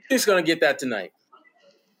is going to get that tonight?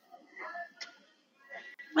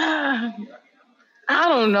 I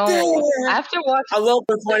don't know. Yeah. After watching, I love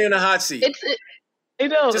putting in a hot seat. I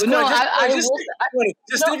know. Just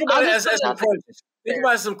think about it as some crunches. Think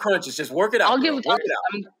about some crunches. Just work it out. I'm giving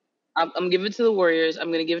it to the Warriors. I'm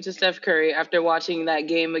going to give it to Steph Curry after watching that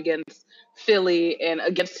game against Philly and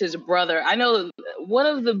against his brother. I know one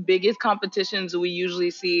of the biggest competitions we usually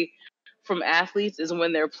see from athletes is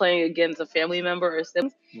when they're playing against a family member or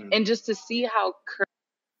sibling. And just to see how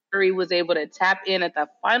Curry was able to tap in at the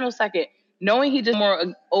final second, knowing he did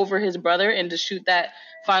more over his brother, and to shoot that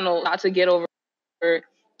final shot to get over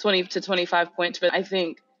 20 to 25 points. But I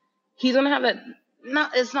think he's going to have that,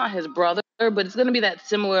 it's not his brother, but it's going to be that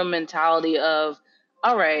similar mentality of,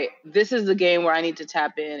 all right, this is the game where I need to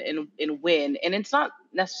tap in and win. And it's not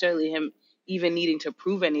necessarily him even needing to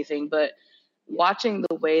prove anything, but watching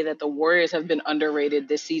the way that the Warriors have been underrated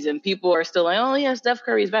this season, people are still like, oh yeah, Steph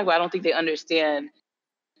Curry's back, but I don't think they understand,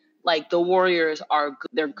 like, the Warriors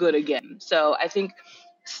they're good again. So I think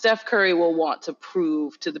Steph Curry will want to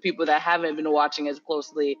prove to the people that haven't been watching as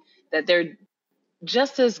closely that they're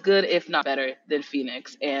just as good, if not better, than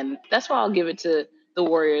Phoenix. And that's why I'll give it to the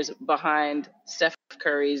Warriors behind Steph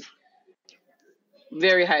Curry's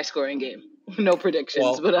very high-scoring game. No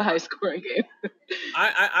predictions, but a high-scoring game.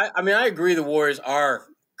 I mean, I agree the Warriors are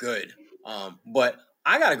good, but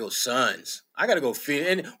I got to go Suns. I got to go Phoenix.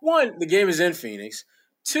 And one, the game is in Phoenix.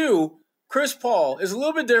 Two, Chris Paul is a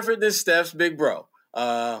little bit different than Steph's big bro.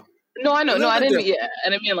 No, I know. No, I didn't mean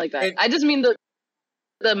it like that. I just mean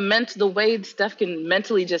the way Steph can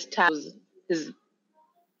mentally just tap his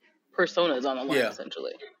personas on the line,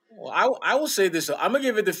 essentially. Well, I will say this, though. I'm going to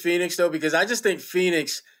give it to Phoenix, though, because I just think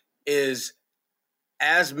Phoenix is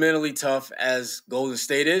as mentally tough as Golden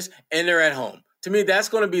State is, and they're at home. To me, that's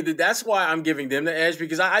going to be that's why I'm giving them the edge,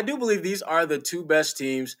 because I do believe these are the two best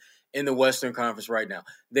teams in the Western Conference right now.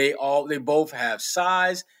 They both have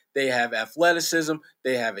size, they have athleticism,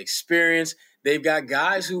 they have experience. They've got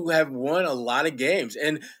guys who have won a lot of games.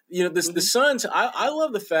 And, the Suns, I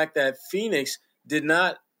love the fact that Phoenix did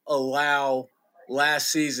not allow last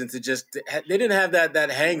season to they didn't have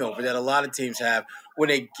that hangover that a lot of teams have when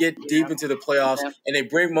they get deep into the playoffs and they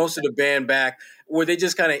bring most of the band back, where they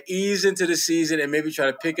just kind of ease into the season and maybe try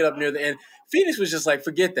to pick it up near the end. Phoenix was just like,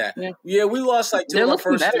 forget that. Yeah, we lost like two of our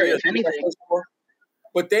first three.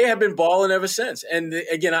 But they have been balling ever since. And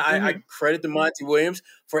again, I credit to Monty Williams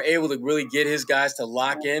for able to really get his guys to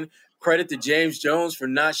lock in. Credit to James Jones for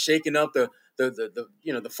not shaking up the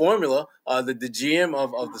formula, the GM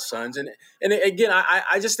of the Suns. And again,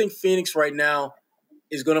 I just think Phoenix right now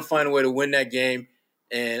is going to find a way to win that game.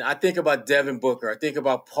 And I think about Devin Booker. I think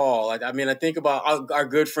about Paul. I think about our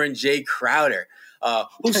good friend Jay Crowder,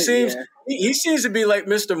 who seems he seems to be like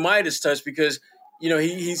Mr. Midas touch, because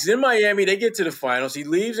he's in Miami. They get to the finals. He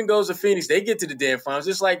leaves and goes to Phoenix. They get to the damn finals.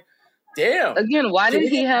 It's like, damn. Again, why didn't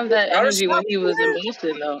he have that energy when he was in there?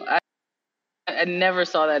 Boston, though? I never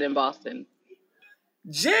saw that in Boston.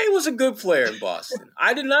 Jay was a good player in Boston.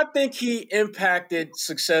 I did not think he impacted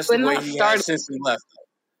success the way he has since he left.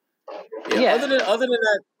 Yeah.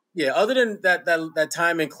 Other than that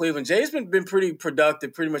time in Cleveland, Jay's been pretty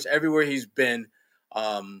productive pretty much everywhere he's been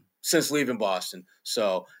since leaving Boston.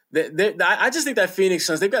 So I just think that Phoenix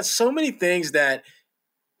Suns, they've got so many things that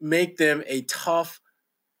make them a tough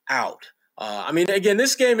out. Again,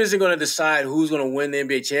 this game isn't going to decide who's going to win the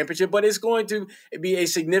NBA championship, but it's going to be a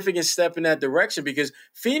significant step in that direction because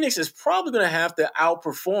Phoenix is probably going to have to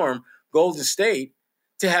outperform Golden State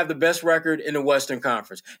to have the best record in the Western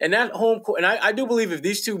Conference. And that home court, and I do believe if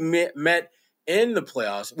these two met in the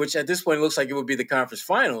playoffs, which at this point looks like it would be the conference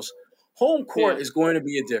finals, home court is going to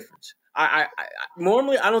be a difference. I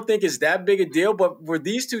normally I don't think it's that big a deal, but for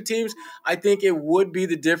these two teams, I think it would be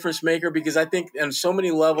the difference maker because I think on so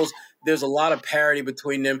many levels there's a lot of parity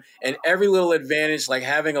between them, and every little advantage, like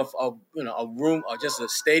having a room or just a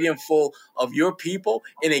stadium full of your people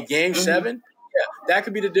in a game 7, that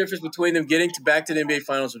could be the difference between them getting back to the NBA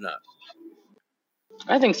Finals or not.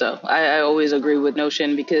 I think so. I always agree with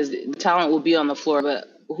Notion because the talent will be on the floor, but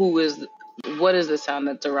what is the sound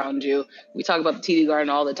that's around you? We talk about the TD Garden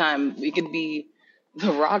all the time. It could be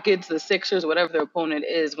the Rockets, the Sixers, whatever their opponent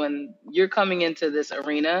is. When you're coming into this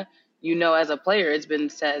arena, as a player, it's been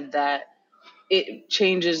said that it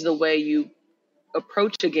changes the way you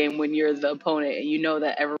approach a game when you're the opponent and you know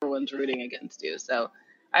that everyone's rooting against you. So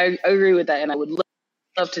I agree with that, and I would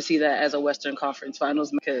love to see that as a Western Conference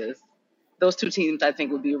Finals because those two teams, I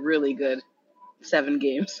think, would be really good 7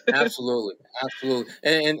 games. Absolutely.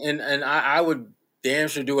 And I would damn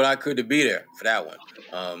sure do what I could to be there for that one.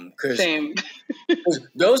 Same.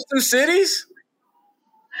 Those two cities,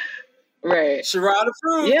 right? Sherrod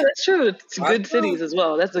approved. Yeah, that's true. It's good cities as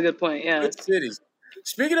well. That's a good point. Yeah, good cities.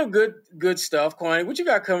 Speaking of good stuff, Kwani, what you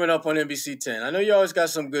got coming up on NBC 10? I know you always got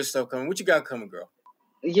some good stuff coming. What you got coming, girl?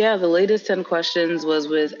 Yeah, the latest 10 questions was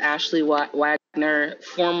with Ashley Wagner,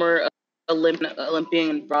 former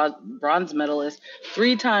Olympian bronze medalist,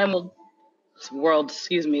 3-time world,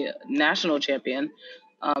 national champion.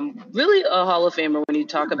 Really a Hall of Famer when you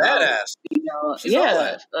talk about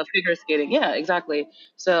figure skating. Yeah, exactly.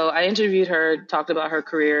 So I interviewed her, talked about her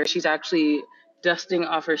career. She's actually dusting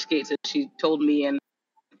off her skates, as she told me, and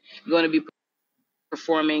going to be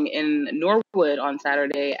performing in Norwood on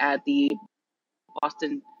Saturday at the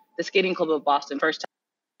Skating Club of Boston, first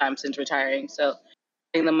time since retiring. So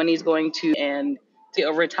the money's going to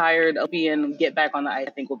a retired Olympian get back on the ice,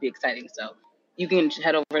 I think will be exciting. So you can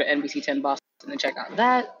head over to NBC 10 Boston and check out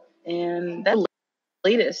that. And that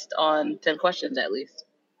latest on 10 questions, at least.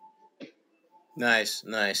 Nice.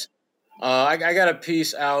 I got a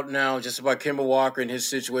piece out now just about Kemba Walker and his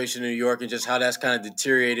situation in New York and just how that's kind of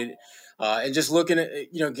deteriorated. And just looking at,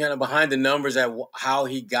 kind of behind the numbers at how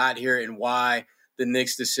he got here and why the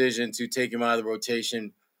Knicks' decision to take him out of the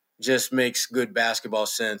rotation just makes good basketball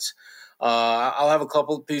sense. I'll have a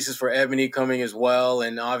couple of pieces for Ebony coming as well.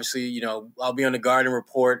 And obviously, I'll be on the Garden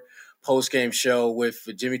Report post-game show with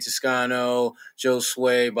Jimmy Toscano, Joe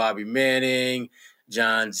Sway, Bobby Manning,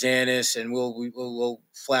 John Zanis, and we'll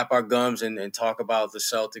flap our gums and talk about the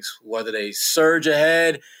Celtics, whether they surge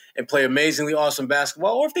ahead and play amazingly awesome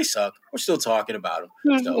basketball, or if they suck. We're still talking about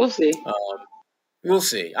them. So, we'll see. We'll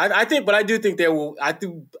see. I do think they will.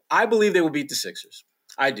 I believe they will beat the Sixers.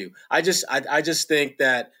 I do. I just think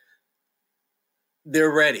that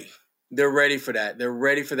they're ready. They're ready for that. They're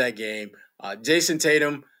ready for that game. Jason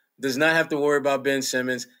Tatum does not have to worry about Ben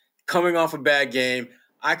Simmons coming off a bad game.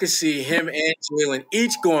 I could see him and Jalen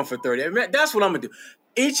each going for 30. That's what I'm going to do.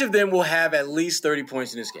 Each of them will have at least 30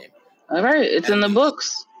 points in this game. All right. It's in the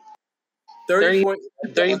books. 30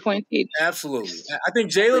 points each. Absolutely. I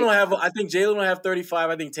think Jalen will have 35.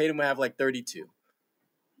 I think Tatum will have like 32.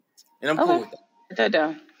 And I'm cool with that. Put that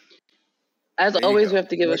down. As always, we have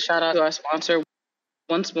to give a shout out to our sponsor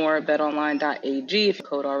once more, betonline.ag. If you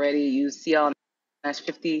code already, use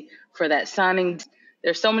CLNS50 for that signing.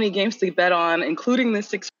 There's so many games to bet on, including the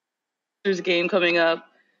Sixers game coming up.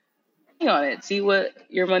 Hang on it. See what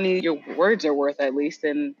your words are worth at least,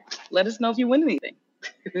 and let us know if you win anything.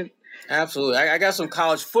 Absolutely. I got some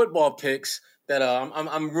college football picks that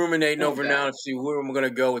I'm ruminating over now to see where I'm going to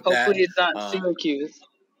go with that. Hopefully it's not Syracuse.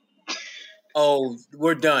 Oh,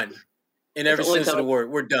 we're done. In every sense of the word,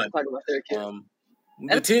 we're done. Talk about Syracuse.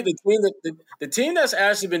 The team that's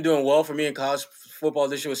actually been doing well for me in college football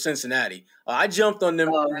this year was Cincinnati. I jumped on them.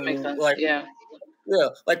 Oh, that makes sense.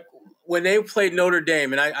 Like when they played Notre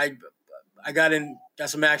Dame, and got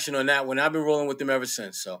some action on that one. I've been rolling with them ever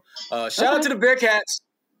since. So shout out to the Bearcats.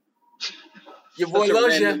 Your boy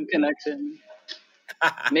loves you. Connection.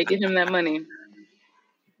 Making him that money.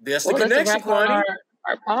 That's the connection, Kwani.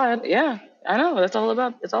 Our pod. Yeah, I know. It's all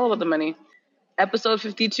about the money. Episode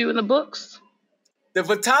 52 in the books. The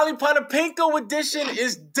Vitaly Potapenko edition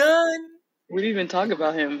is done. We didn't even talk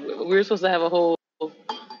about him. We were supposed to have a whole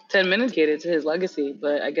 10 minutes catered to his legacy,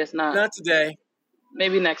 but I guess not. Not today.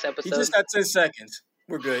 Maybe next episode. He just got 10 seconds.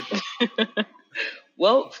 We're good.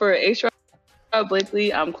 Well, for H.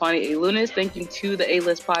 Blakely, I'm Kwani A. Lunis. Thank you to the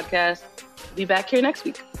A-List podcast. Be back here next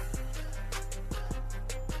week.